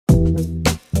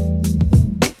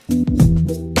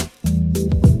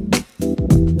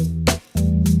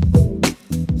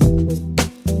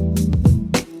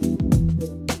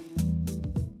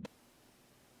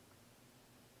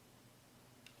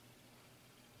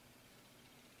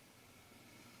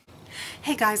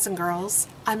Hey guys and girls,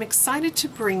 I'm excited to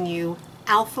bring you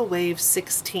Alpha Wave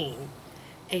 16,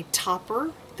 a topper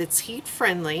that's heat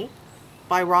friendly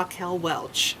by Raquel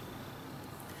Welch.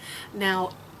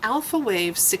 Now, Alpha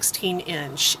Wave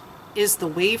 16-inch is the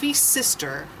wavy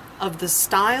sister of the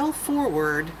style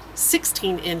forward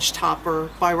 16-inch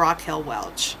topper by Raquel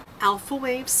Welch. Alpha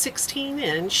Wave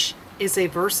 16-inch is a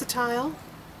versatile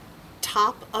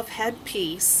top of head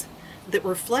piece that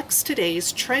reflects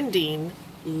today's trending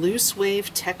loose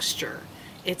wave texture.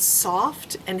 It's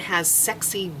soft and has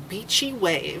sexy beachy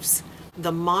waves.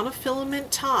 The monofilament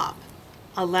top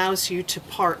allows you to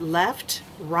part left,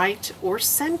 right, or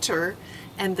center,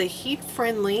 and the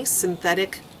heat-friendly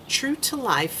synthetic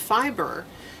true-to-life fiber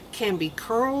can be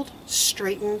curled,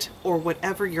 straightened, or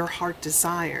whatever your heart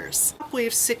desires. Alpha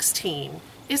Wave 16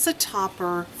 is a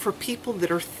topper for people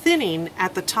that are thinning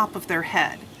at the top of their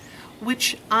head,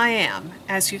 which I am.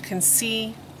 As you can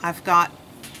see, I've got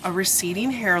a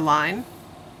receding hairline.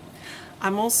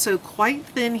 I'm also quite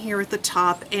thin here at the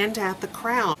top and at the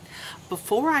crown.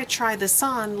 Before I try this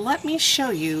on, let me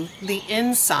show you the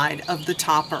inside of the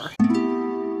topper.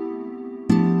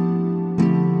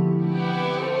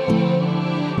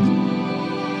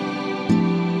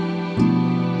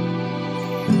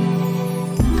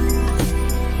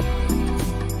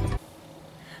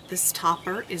 This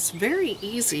topper is very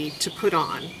easy to put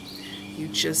on. You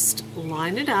just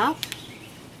line it up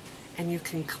and you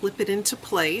can clip it into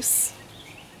place.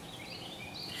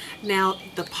 Now,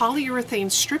 the polyurethane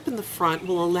strip in the front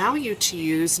will allow you to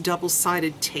use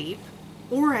double-sided tape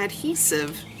or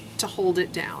adhesive to hold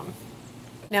it down.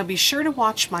 Now, be sure to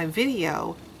watch my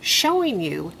video showing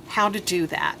you how to do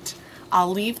that. I'll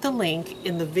leave the link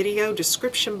in the video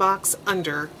description box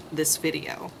under this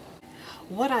video.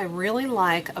 What I really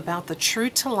like about the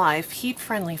true-to-life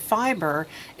heat-friendly fiber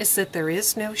is that there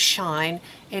is no shine.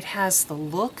 It has the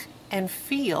look and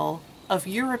feel of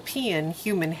European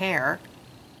human hair.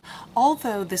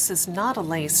 Although this is not a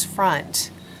lace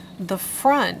front, the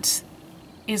front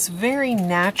is very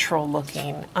natural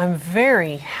looking. I'm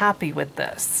very happy with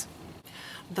this.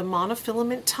 The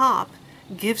monofilament top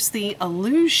gives the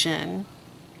illusion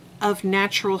of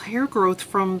natural hair growth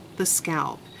from the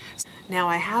scalp. Now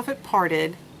I have it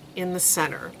parted in the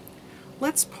center.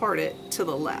 Let's part it to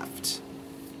the left.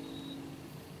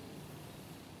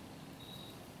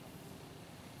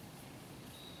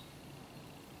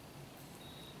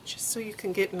 Just so you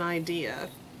can get an idea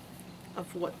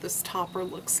of what this topper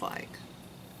looks like.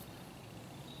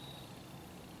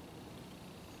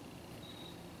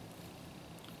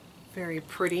 Very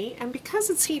pretty, and because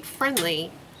it's heat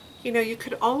friendly, you know, you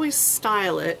could always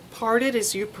style it, part it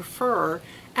as you prefer,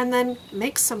 and then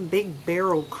make some big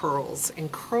barrel curls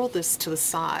and curl this to the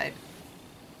side.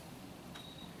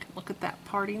 Look at that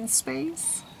parting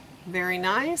space. Very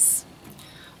nice.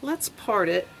 Let's part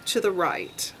it to the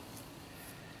right.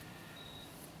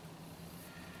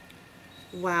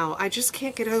 Wow, I just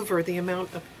can't get over the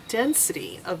amount of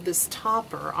density of this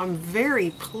topper. I'm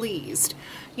very pleased.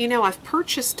 You know, I've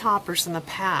purchased toppers in the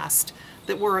past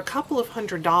that were a couple of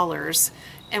 $100s,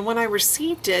 and when I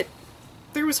received it,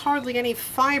 there was hardly any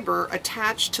fiber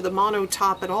attached to the mono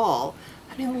top at all.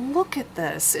 I mean, look at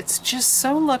this. It's just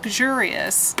so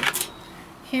luxurious.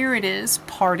 Here it is,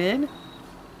 parted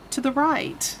to the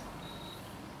right.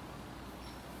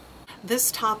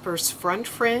 This topper's front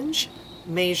fringe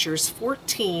measures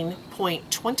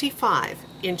 14.25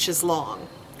 inches long.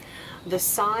 The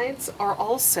sides are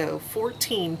also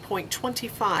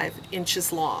 14.25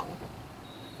 inches long.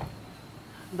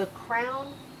 The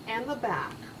crown and the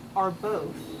back are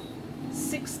both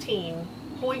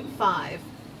 16.5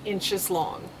 inches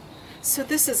long. So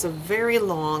this is a very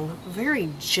long, very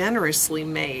generously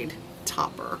made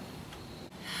topper.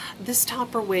 This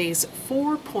topper weighs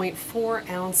 4.4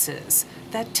 ounces.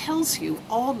 That tells you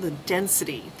all the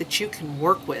density that you can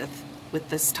work with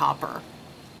this topper.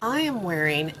 I am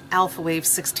wearing Alpha Wave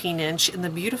 16-inch in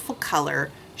the beautiful color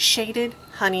Shaded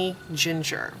Honey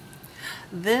Ginger.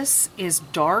 This is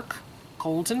dark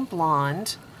golden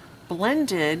blonde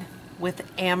blended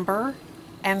with amber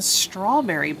and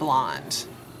strawberry blonde.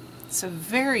 It's a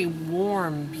very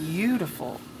warm,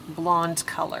 beautiful blonde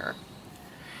color.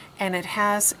 And it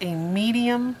has a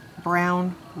medium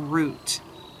brown root.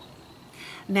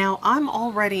 Now, I'm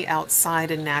already outside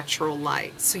in natural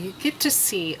light, so you get to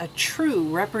see a true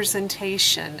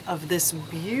representation of this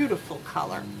beautiful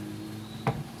color.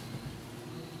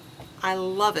 I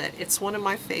love it. It's one of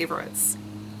my favorites.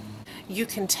 You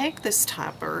can take this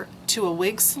topper to a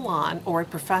wig salon or a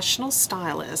professional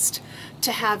stylist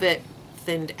to have it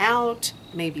thinned out,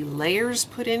 maybe layers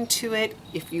put into it.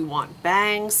 If you want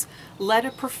bangs, let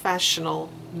a professional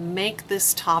make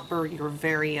this topper your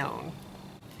very own.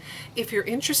 If you're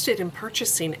interested in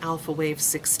purchasing Alpha Wave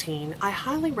 16, I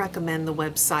highly recommend the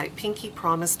website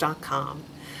pinkypromise.com.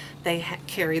 They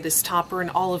carry this topper in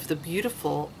all of the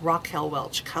beautiful Raquel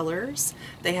Welch colors.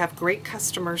 They have great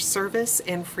customer service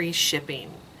and free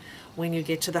shipping. When you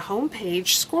get to the home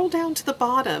page, scroll down to the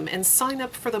bottom and sign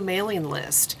up for the mailing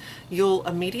list. You'll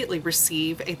immediately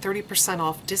receive a 30%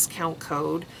 off discount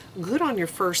code, good on your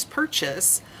first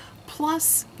purchase.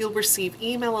 Plus, you'll receive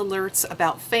email alerts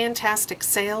about fantastic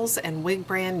sales and wig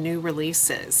brand new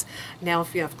releases. Now,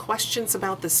 if you have questions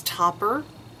about this topper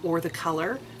or the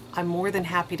color, I'm more than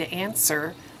happy to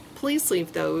answer. Please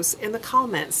leave those in the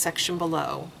comments section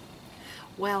below.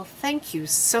 Well, thank you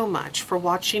so much for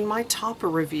watching my topper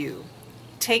review.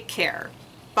 Take care.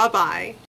 Bye-bye.